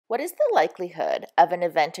What is the likelihood of an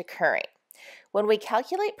event occurring? When we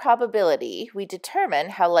calculate probability, we determine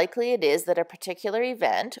how likely it is that a particular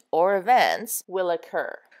event or events will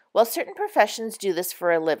occur. While certain professions do this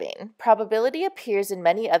for a living, probability appears in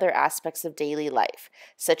many other aspects of daily life,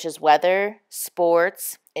 such as weather,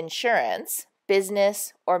 sports, insurance,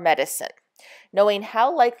 business, or medicine. Knowing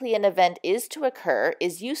how likely an event is to occur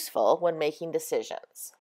is useful when making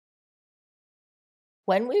decisions.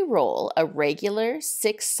 When we roll a regular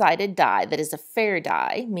six-sided die that is a fair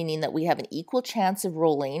die, meaning that we have an equal chance of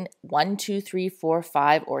rolling 1, 2, 3, 4,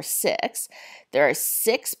 5, or 6, there are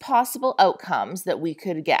 6 possible outcomes that we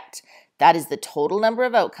could get. That is the total number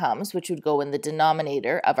of outcomes, which would go in the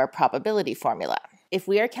denominator of our probability formula. If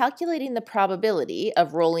we are calculating the probability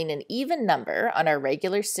of rolling an even number on our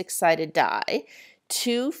regular six-sided die,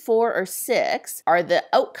 2, 4, or 6 are the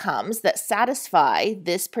outcomes that satisfy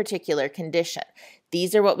this particular condition.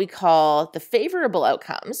 These are what we call the favorable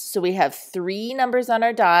outcomes. So we have 3 numbers on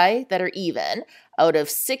our die that are even out of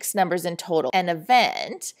 6 numbers in total. An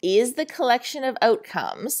event is the collection of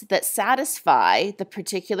outcomes that satisfy the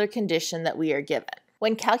particular condition that we are given.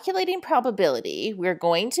 When calculating probability, we're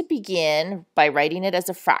going to begin by writing it as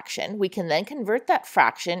a fraction. We can then convert that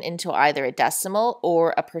fraction into either a decimal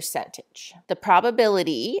or a percentage. The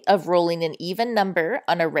probability of rolling an even number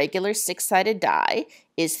on a regular six-sided die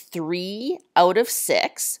is 3 out of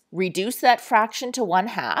 6. Reduce that fraction to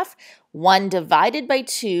 1/2. 1 divided by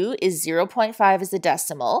 2 is 0.5 as a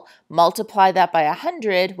decimal. Multiply that by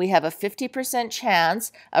 100, we have a 50%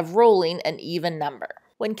 chance of rolling an even number.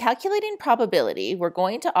 When calculating probability, we're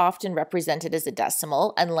going to often represent it as a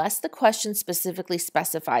decimal unless the question specifically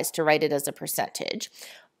specifies to write it as a percentage.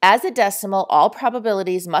 As a decimal, all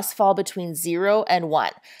probabilities must fall between 0 and 1.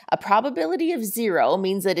 A probability of 0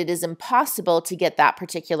 means that it is impossible to get that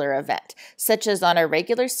particular event, such as on a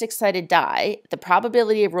regular six-sided die, the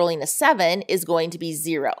probability of rolling a 7 is going to be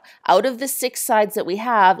 0. Out of the 6 sides that we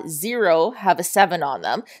have, 0 have a 7 on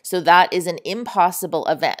them, so that is an impossible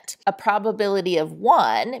event. A probability of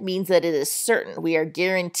 1 means that it is certain. We are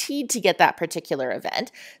guaranteed to get that particular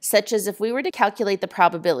event, such as if we were to calculate the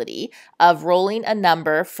probability of rolling a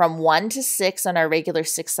number from 1 to 6 on our regular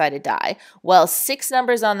six-sided die. Well, 6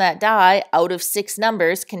 numbers on that die out of 6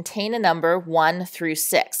 numbers contain a number 1 through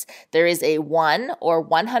 6. There is a 1 or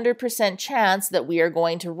 100% chance that we are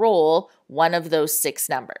going to roll one of those 6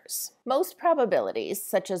 numbers. Most probabilities,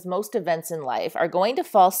 such as most events in life, are going to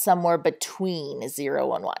fall somewhere between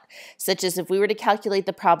 0 and 1, such as if we were to calculate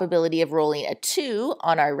the probability of rolling a 2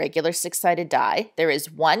 on our regular six-sided die, there is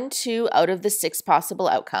 1 2 out of the 6 possible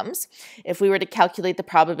outcomes. If we were to calculate the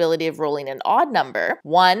probability of rolling an odd number,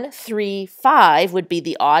 1, 3, 5 would be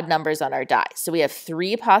the odd numbers on our die. So we have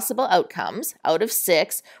 3 possible outcomes. Out of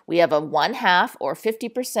 6, we have a 1/2 or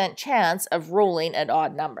 50% chance of rolling an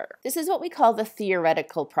odd number. This is what we call the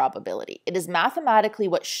theoretical probability. It is mathematically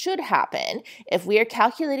what should happen if we are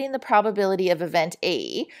calculating the probability of event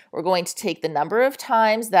A. We're going to take the number of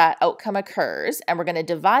times that outcome occurs and we're going to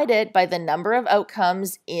divide it by the number of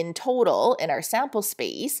outcomes in total in our sample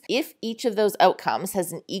space if each of those outcomes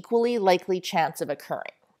has an equally likely chance of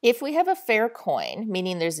occurring. If we have a fair coin,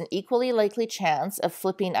 meaning there's an equally likely chance of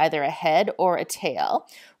flipping either a head or a tail,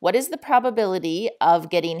 what is the probability of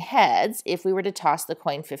getting heads if we were to toss the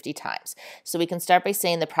coin 50 times? So we can start by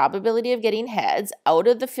saying the probability of getting heads, out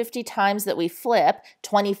of the 50 times that we flip,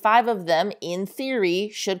 25 of them, in theory,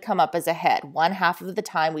 should come up as a head. 1/2 of the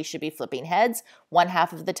time we should be flipping heads,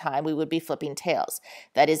 1/2 of the time we would be flipping tails.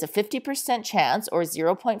 That is a 50% chance or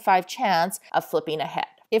 0.5 chance of flipping a head.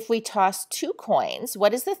 If we toss 2 coins,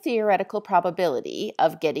 what is the theoretical probability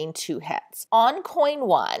of getting 2 heads? On coin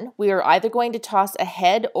 1, we are either going to toss a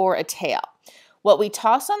head or a tail. What we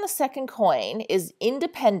toss on the second coin is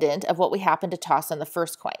independent of what we happen to toss on the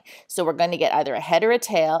first coin. So we're going to get either a head or a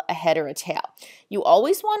tail, a head or a tail. You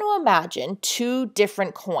always want to imagine 2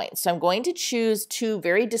 different coins. So I'm going to choose 2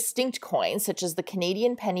 very distinct coins, such as the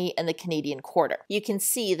Canadian penny and the Canadian quarter. You can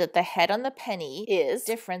see that the head on the penny is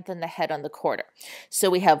different than the head on the quarter. So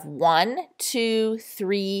we have 1, 2,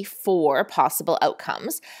 3, 4 possible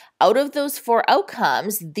outcomes. Out of those 4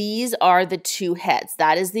 outcomes, these are the 2 heads.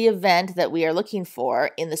 That is the event that we are looking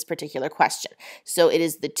for in this particular question. So it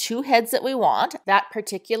is the 2 heads that we want. That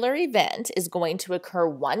particular event is going to occur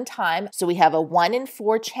 1 time. So we have a 1 in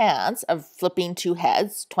 4 chance of flipping 2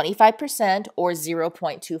 heads, 25% or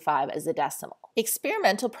 0.25 as a decimal.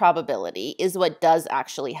 Experimental probability is what does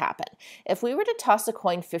actually happen. If we were to toss a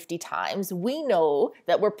coin 50 times, we know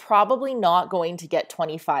that we're probably not going to get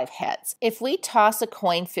 25 heads. If we toss a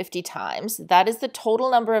coin 50 times, that is the total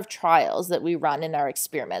number of trials that we run in our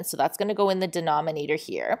experiment. So that's going to go in the denominator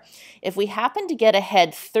here. If we happen to get a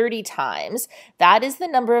head 30 times, that is the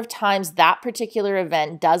number of times that particular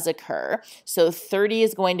event does occur. So 30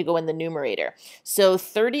 is going to go in the numerator. So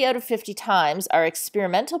 30 out of 50 times, our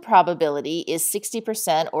experimental probability is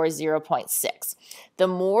 60% or 0.6. The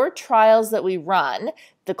more trials that we run,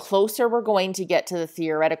 the closer we're going to get to the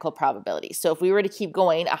theoretical probability. So if we were to keep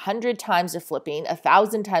going 100 times of flipping,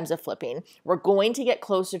 1,000 times of flipping, we're going to get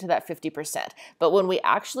closer to that 50%. But when we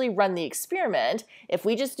actually run the experiment, if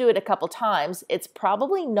we just do it a couple times, it's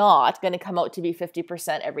probably not going to come out to be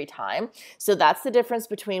 50% every time. So that's the difference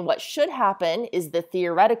between what should happen is the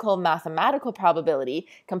theoretical mathematical probability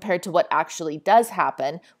compared to what actually does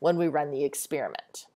happen when we run the experiment.